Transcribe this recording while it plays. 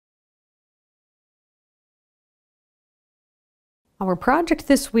Our project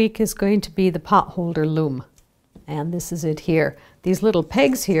this week is going to be the potholder loom, and this is it here. These little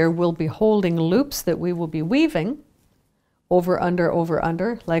pegs here will be holding loops that we will be weaving over,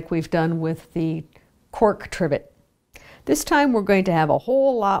 under, like we've done with the cork trivet. This time we're going to have a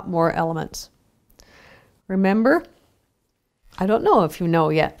whole lot more elements. Remember, I don't know if you know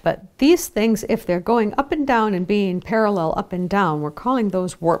yet, but these things, if they're going up and down and being parallel up and down, we're calling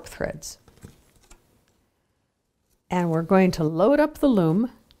those warp threads. And we're going to load up the loom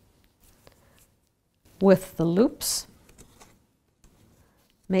with the loops,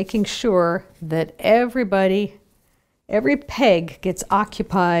 making sure that every peg gets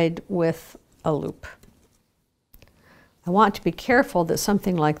occupied with a loop. I want to be careful that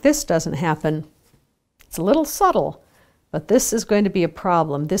something like this doesn't happen. It's a little subtle, but this is going to be a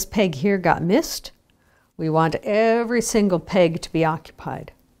problem. This peg here got missed. We want every single peg to be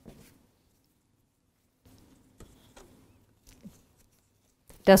occupied.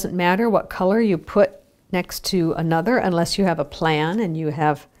 Doesn't matter what color you put next to another unless you have a plan and you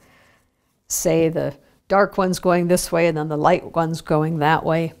have, say, the dark ones going this way and then the light ones going that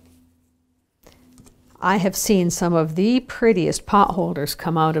way. I have seen some of the prettiest potholders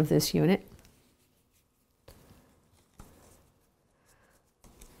come out of this unit.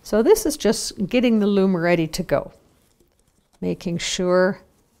 So this is just getting the loom ready to go, making sure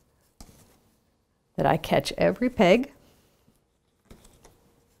that I catch every peg.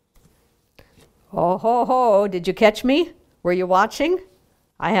 Oh ho ho, did you catch me? Were you watching?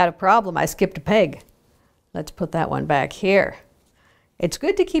 I had a problem, I skipped a peg. Let's put that one back here. It's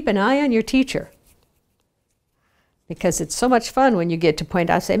good to keep an eye on your teacher, because it's so much fun when you get to point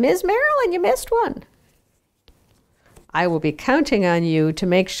out and say, Ms. Marilyn, you missed one. I will be counting on you to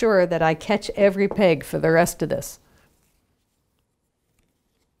make sure that I catch every peg for the rest of this.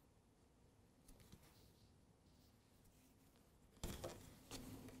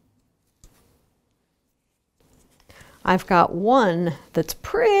 I've got one that's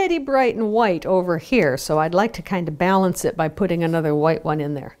pretty bright and white over here, so I'd like to kind of balance it by putting another white one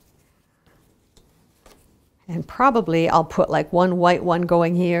in there. And probably I'll put like one white one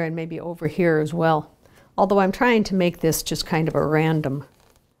going here and maybe over here as well. Although I'm trying to make this just kind of a random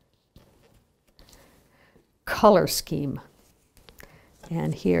color scheme.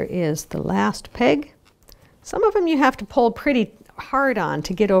 And here is the last peg. Some of them you have to pull pretty hard on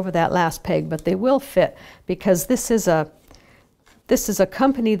to get over that last peg, but they will fit because this is a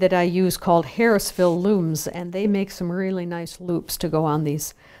company that I use called Harrisville Looms, and they make some really nice loops to go on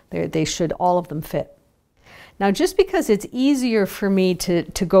these. They should all of them fit. Now, just because it's easier for me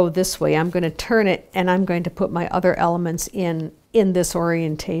to go this way, I'm going to turn it and I'm going to put my other elements in this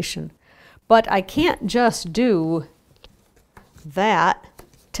orientation. But I can't just do that.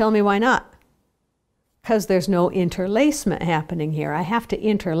 Tell me why not? Because there's no interlacement happening here. I have to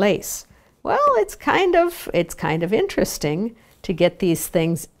interlace. Well, it's kind of interesting to get these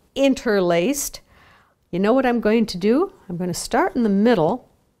things interlaced. You know what I'm going to do? I'm going to start in the middle,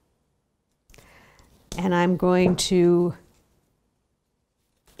 and I'm going to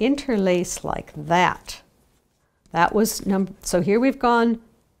interlace like that. That was so here we've gone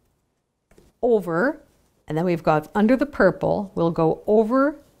over, and then we've got under the purple. We'll go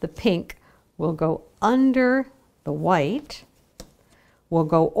over the pink. We'll go under the white. We'll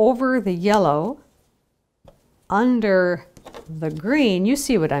go over the yellow, under the green. You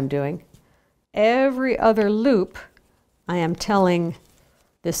see what I'm doing. Every other loop, I am telling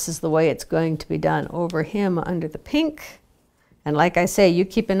this is the way it's going to be done. Over him, under the pink. And like I say, you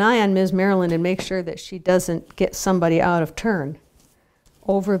keep an eye on Ms. Marilyn and make sure that she doesn't get somebody out of turn.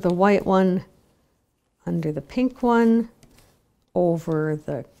 Over the white one, under the pink one, over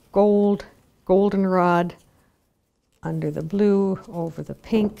the goldenrod, under the blue, over the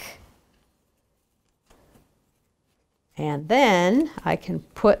pink. And then I can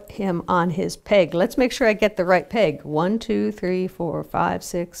put him on his peg. Let's make sure I get the right peg. 1, 2, 3, 4, 5,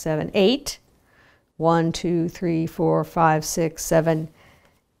 6, 7, 8. 1, 2, 3, 4, 5, 6, 7,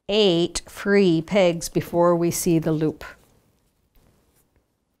 8 free pegs before we see the loop.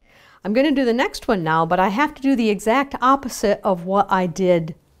 I'm going to do the next one now, but I have to do the exact opposite of what I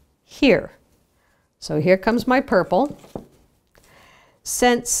did here. So here comes my purple.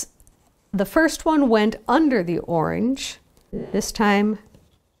 Since the first one went under the orange, this time,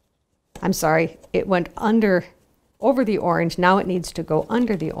 I'm sorry, it went over the orange. Now it needs to go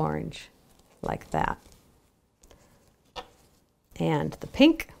under the orange, like that. And the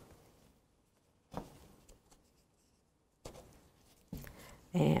pink.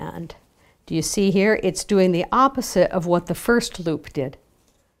 And do you see here? It's doing the opposite of what the first loop did.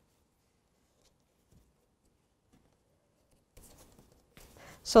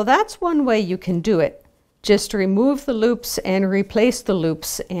 So that's one way you can do it. Just remove the loops and replace the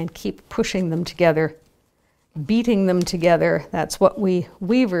loops and keep pushing them together, beating them together. That's what we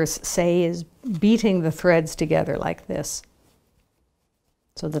weavers say, is beating the threads together like this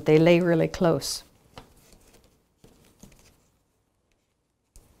so that they lay really close.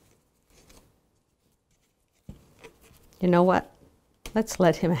 You know what? Let's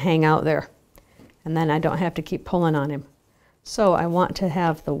let him hang out there, and then I don't have to keep pulling on him. So I want to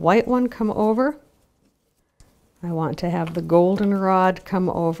have the white one come over. I want to have the goldenrod come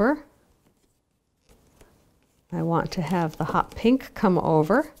over. I want to have the hot pink come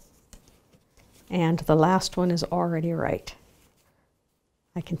over. And the last one is already right.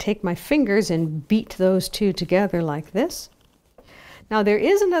 I can take my fingers and beat those two together like this. Now there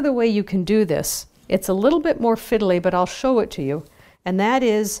is another way you can do this. It's a little bit more fiddly, but I'll show it to you. And that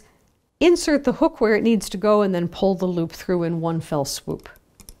is insert the hook where it needs to go and then pull the loop through in one fell swoop.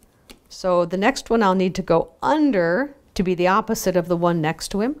 So the next one I'll need to go under to be the opposite of the one next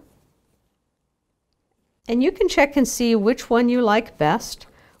to him. And you can check and see which one you like best,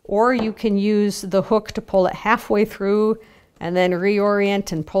 or you can use the hook to pull it halfway through and then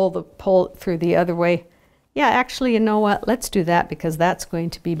reorient and pull it through the other way. Yeah, actually, you know what? Let's do that because that's going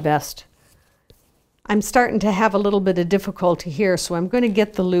to be best. I'm starting to have a little bit of difficulty here, so I'm going to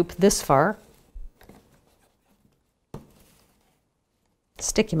get the loop this far.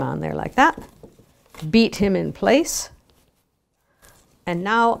 Stick him on there like that. Beat him in place. And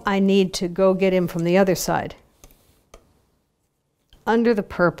now I need to go get him from the other side. Under the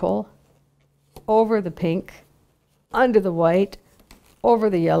purple, over the pink, under the white, over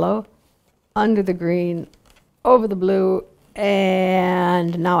the yellow, under the green, over the blue,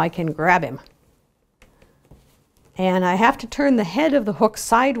 and now I can grab him. And I have to turn the head of the hook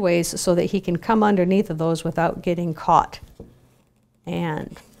sideways so that he can come underneath of those without getting caught.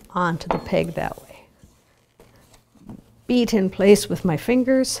 And onto the peg that way. Beat in place with my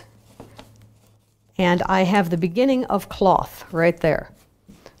fingers. And I have the beginning of cloth right there.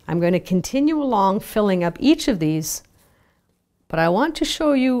 I'm going to continue along filling up each of these, but I want to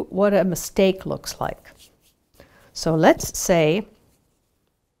show you what a mistake looks like. So let's say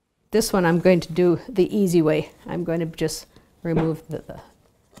this one I'm going to do the easy way. I'm going to just remove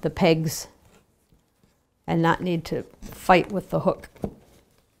the pegs and not need to fight with the hook.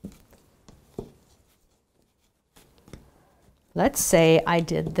 Let's say I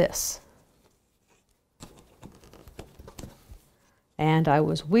did this. And I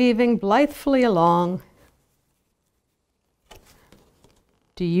was weaving blithely along.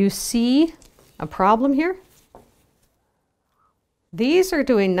 Do you see a problem here? These are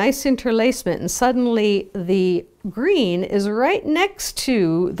doing nice interlacement, and suddenly the green is right next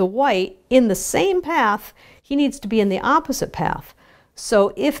to the white in the same path. He needs to be in the opposite path.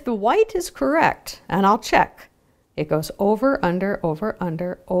 So if the white is correct, and I'll check, it goes over, under, over,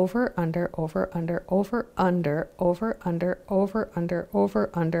 under, over, under, over, under, over, under, over, under, over, under, over,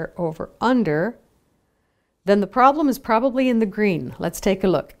 under, over, under, then the problem is probably in the green. Let's take a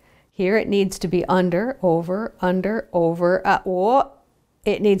look. Here it needs to be under, over, oh,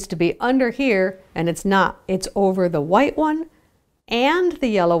 it needs to be under here, and it's not. It's over the white one and the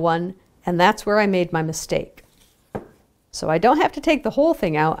yellow one, and that's where I made my mistake. So I don't have to take the whole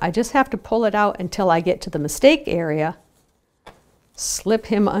thing out. I just have to pull it out until I get to the mistake area, slip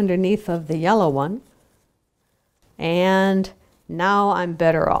him underneath of the yellow one, and now I'm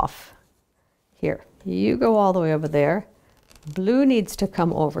better off. Here, you go all the way over there. Blue needs to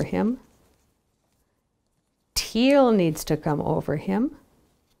come over him. Teal needs to come over him.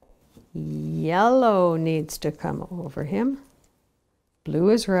 Yellow needs to come over him.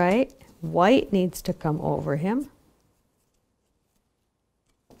 Blue is right. White needs to come over him.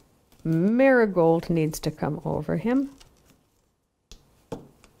 Marigold needs to come over him.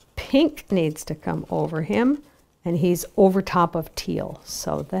 Pink needs to come over him. And he's over top of teal.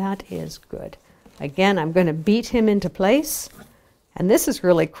 So that is good. Again, I'm going to beat him into place. And this is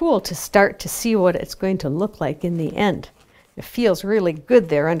really cool to start to see what it's going to look like in the end. It feels really good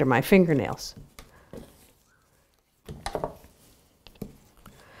there under my fingernails.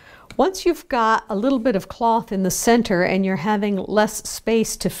 Once you've got a little bit of cloth in the center and you're having less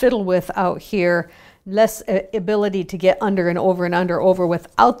space to fiddle with out here, less ability to get under and over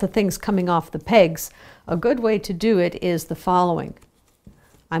without the things coming off the pegs, a good way to do it is the following.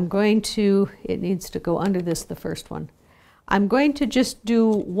 I'm going to, it needs to go under this, the first one. I'm going to just do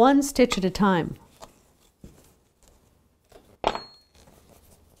one stitch at a time.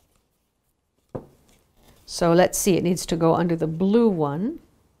 So let's see, it needs to go under the blue one.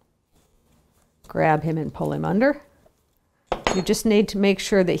 Grab him and pull him under. You just need to make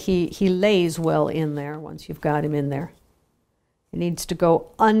sure that he lays well in there once you've got him in there. It needs to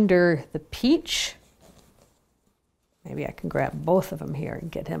go under the peach. Maybe I can grab both of them here and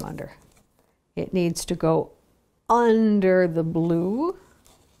get him under. It needs to go under the blue.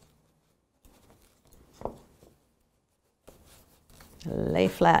 Lay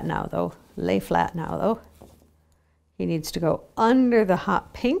flat now, though. Lay flat now, though. He needs to go under the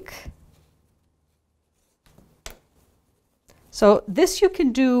hot pink. So this you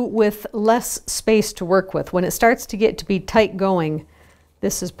can do with less space to work with. When it starts to get to be tight going,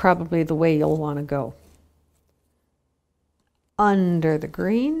 this is probably the way you'll want to go. Under the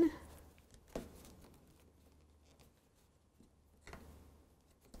green.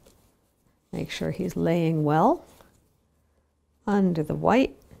 Make sure he's laying well. Under the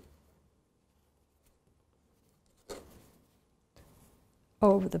white.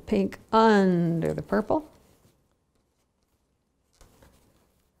 Over the pink, under the purple.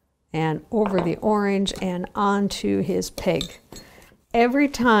 And over the orange and onto his peg. Every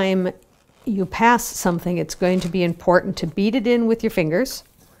time you pass something, it's going to be important to beat it in with your fingers,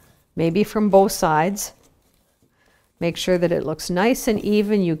 maybe from both sides. Make sure that it looks nice and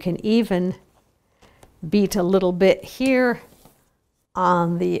even. You can even beat a little bit here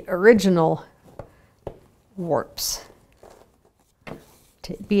on the original warps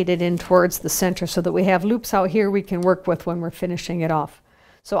to beat it in towards the center so that we have loops out here we can work with when we're finishing it off.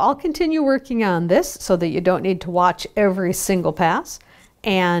 So I'll continue working on this so that you don't need to watch every single pass.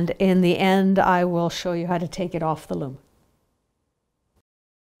 And in the end, I will show you how to take it off the loom.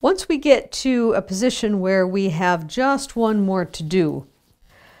 Once we get to a position where we have just one more to do,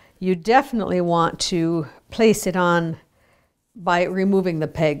 you definitely want to place it on by removing the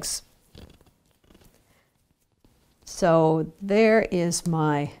pegs. So there is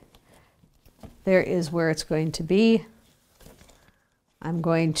where it's going to be. I'm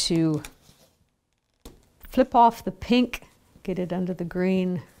going to flip off the pink, get it under the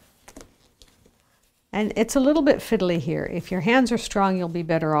green. And it's a little bit fiddly here. If your hands are strong, you'll be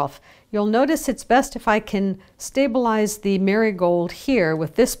better off. You'll notice it's best if I can stabilize the marigold here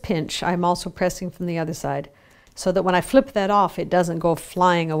with this pinch. I'm also pressing from the other side so that when I flip that off, it doesn't go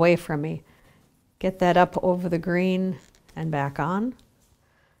flying away from me. Get that up over the green and back on.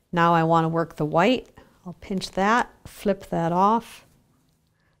 Now I want to work the white. I'll pinch that, flip that off.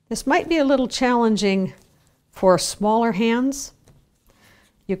 This might be a little challenging for smaller hands.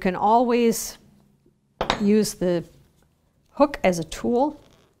 You can always use the hook as a tool.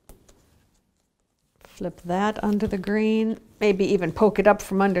 Flip that under the green, maybe even poke it up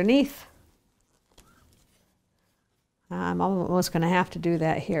from underneath. I'm almost going to have to do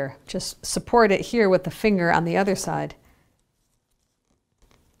that here. Just support it here with the finger on the other side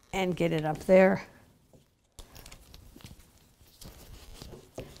and get it up there.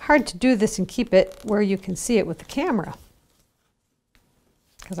 Hard to do this and keep it where you can see it with the camera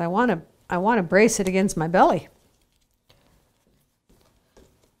because I want to brace it against my belly.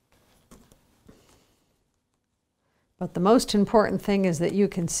 But the most important thing is that you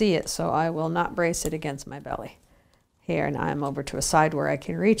can see it, so I will not brace it against my belly. Here, now I'm over to a side where I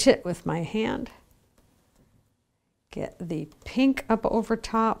can reach it with my hand. Get the pink up over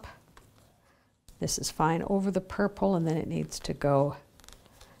top. This is fine over the purple, and then it needs to go,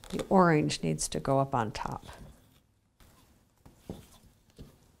 the orange needs to go up on top.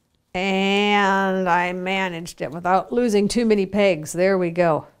 And I managed it without losing too many pegs. There we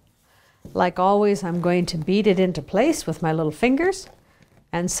go. Like always, I'm going to beat it into place with my little fingers.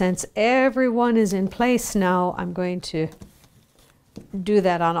 And since everyone is in place now, I'm going to do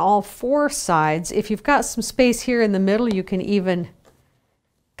that on all four sides. If you've got some space here in the middle, you can even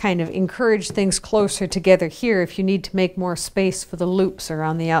kind of encourage things closer together here if you need to make more space for the loops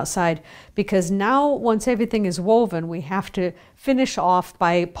around the outside. Because now, once everything is woven, we have to finish off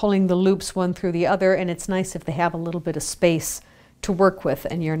by pulling the loops one through the other, and it's nice if they have a little bit of space to work with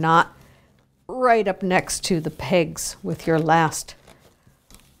and you're not right up next to the pegs with your last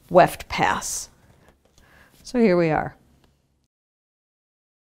weft pass. So here we are.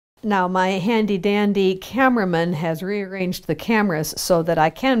 Now my handy dandy cameraman has rearranged the cameras so that I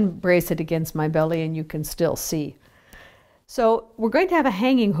can brace it against my belly and you can still see. So we're going to have a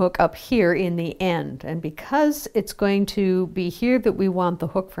hanging hook up here in the end, and because it's going to be here that we want the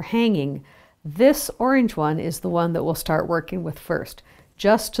hook for hanging, this orange one is the one that we'll start working with first,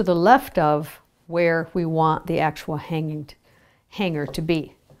 just to the left of where we want the actual hanger to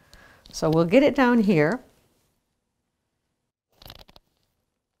be. So we'll get it down here.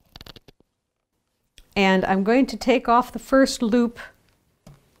 And I'm going to take off the first loop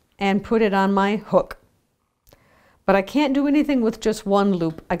and put it on my hook. But I can't do anything with just one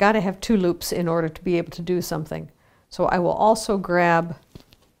loop. I got to have 2 loops in order to be able to do something. So I will also grab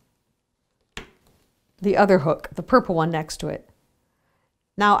the other hook, the purple one next to it.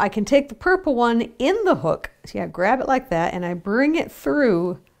 Now I can take the purple one in the hook. See, I grab it like that and I bring it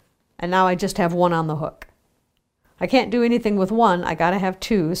through, and now I just have 1 on the hook. I can't do anything with 1. I got to have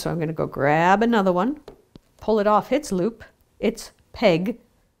 2, so I'm going to go grab another one, pull it off its loop, its peg,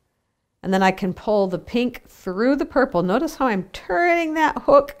 and then I can pull the pink through the purple. Notice how I'm turning that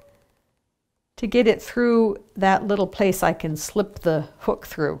hook to get it through that little place I can slip the hook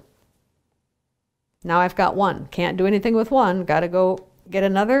through. Now I've got 1. Can't do anything with 1. Got to go get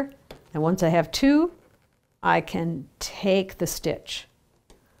another. And once I have 2, I can take the stitch.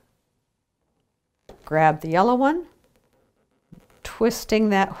 Grab the yellow one, twisting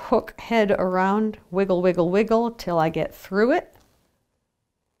that hook head around, wiggle, wiggle, wiggle till I get through it.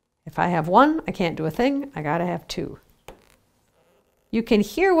 If I have 1, I can't do a thing. I got to have 2. You can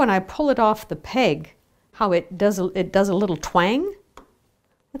hear when I pull it off the peg how it does a little twang.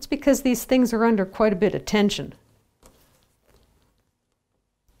 That's because these things are under quite a bit of tension.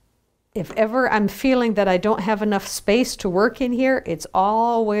 If ever I'm feeling that I don't have enough space to work in here, it's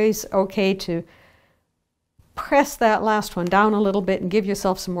always okay to press that last one down a little bit and give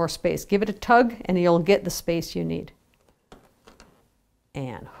yourself some more space. Give it a tug and you'll get the space you need.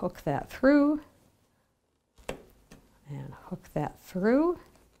 And hook that through. And hook that through.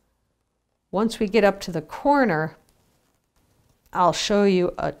 Once we get up to the corner, I'll show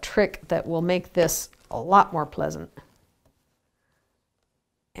you a trick that will make this a lot more pleasant.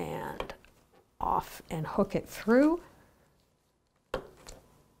 And off and hook it through.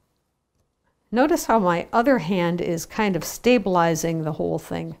 Notice how my other hand is kind of stabilizing the whole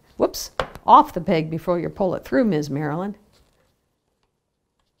thing. Whoops, off the peg before you pull it through, Ms. Marilyn.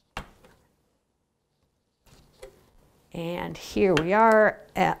 And here we are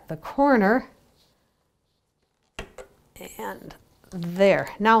at the corner. And there.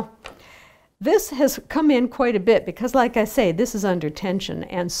 Now, this has come in quite a bit because, like I say, this is under tension.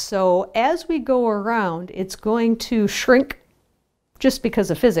 And so as we go around, it's going to shrink just because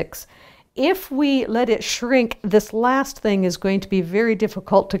of physics. If we let it shrink, this last thing is going to be very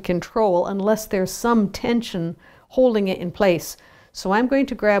difficult to control unless there's some tension holding it in place. So I'm going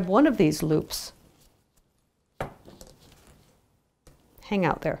to grab one of these loops. Hang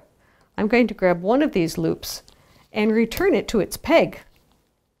out there. I'm going to grab one of these loops and return it to its peg.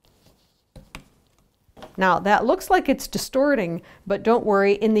 Now that looks like it's distorting, but don't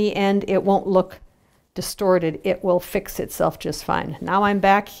worry, in the end it won't look distorted. It will fix itself just fine. Now I'm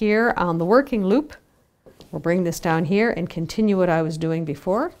back here on the working loop. We'll bring this down here and continue what I was doing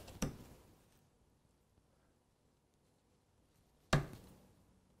before.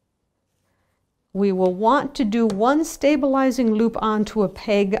 We will want to do one stabilizing loop onto a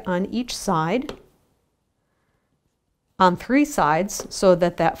peg on each side, on 3 sides, so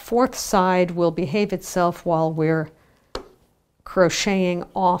that that 4th side will behave itself while we're crocheting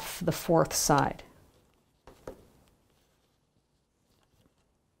off the 4th side.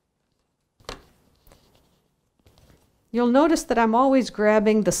 You'll notice that I'm always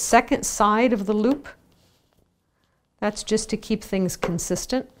grabbing the 2nd side of the loop. That's just to keep things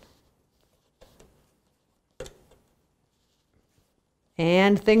consistent.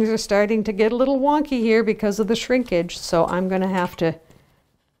 And things are starting to get a little wonky here because of the shrinkage, so I'm going to have to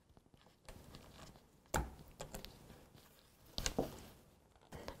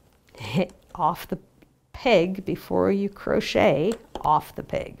hit off the peg before you crochet, off the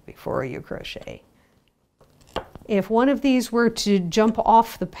peg before you crochet. If one of these were to jump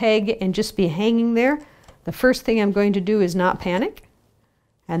off the peg and just be hanging there, the first thing I'm going to do is not panic,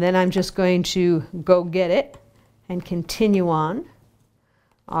 and then I'm just going to go get it and continue on.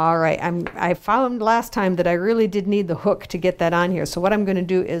 All right, I found last time that I really did need the hook to get that on here. So what I'm going to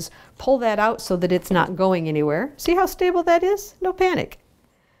do is pull that out so that it's not going anywhere. See how stable that is? No panic.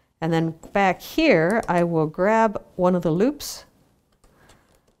 And then back here, I will grab one of the loops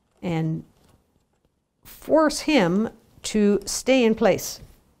and force him to stay in place.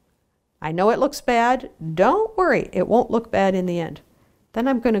 I know it looks bad. Don't worry, it won't look bad in the end. Then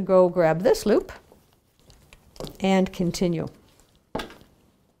I'm going to go grab this loop and continue.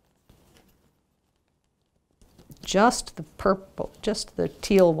 Just the purple, just the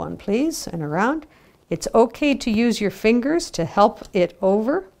teal one, please, and around. It's okay to use your fingers to help it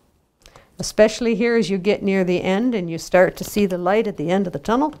over, especially here as you get near the end and you start to see the light at the end of the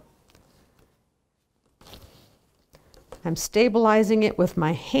tunnel. I'm stabilizing it with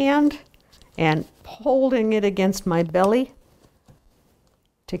my hand and holding it against my belly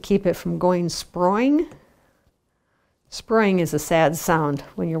to keep it from going sproing. Spraying is a sad sound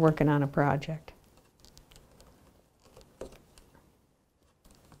when you're working on a project.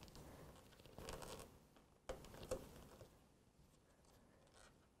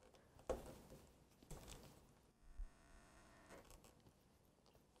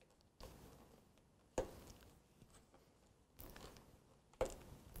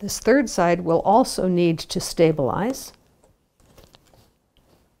 This third side will also need to stabilize.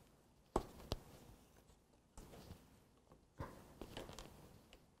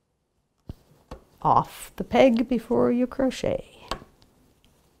 Off the peg before you crochet.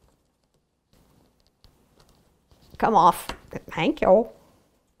 Come off. Thank you.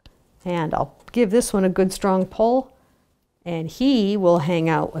 And I'll give this one a good strong pull, and he will hang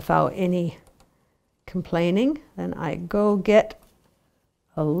out without any complaining. Then I go get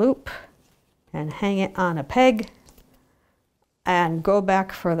a loop and hang it on a peg and go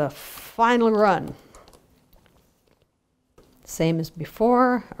back for the final run. Same as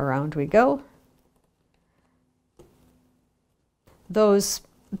before, around we go. Those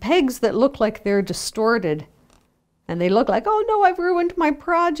pegs that look like they're distorted and they look like, oh no, I've ruined my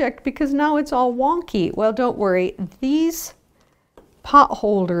project because now it's all wonky. Well, don't worry. These pot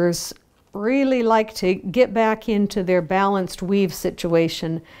holders really like to get back into their balanced weave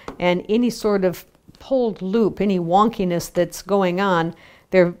situation, and any sort of pulled loop, any wonkiness that's going on,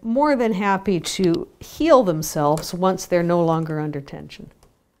 they're more than happy to heal themselves once they're no longer under tension.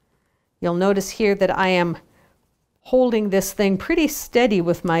 You'll notice here that I am holding this thing pretty steady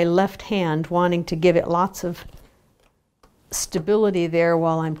with my left hand, wanting to give it lots of stability there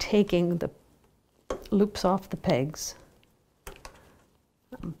while I'm taking the loops off the pegs.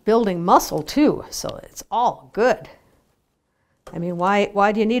 I'm building muscle too, so it's all good. I mean,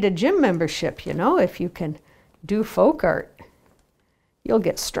 why do you need a gym membership, you know? If you can do folk art, you'll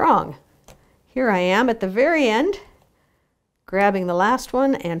get strong. Here I am at the very end, grabbing the last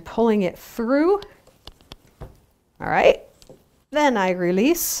one and pulling it through. All right, then I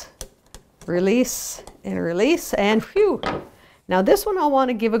release, release, and release, and phew. Now this one I'll want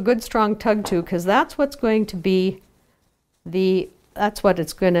to give a good strong tug to, because that's what's going to be that's what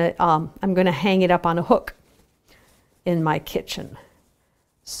it's going to, I'm going to hang it up on a hook in my kitchen.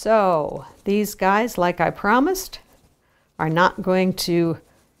 So these guys, like I promised, are not going to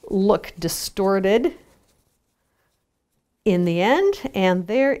look distorted in the end. And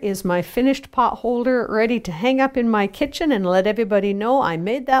there is my finished pot holder ready to hang up in my kitchen and let everybody know I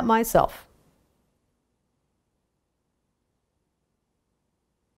made that myself.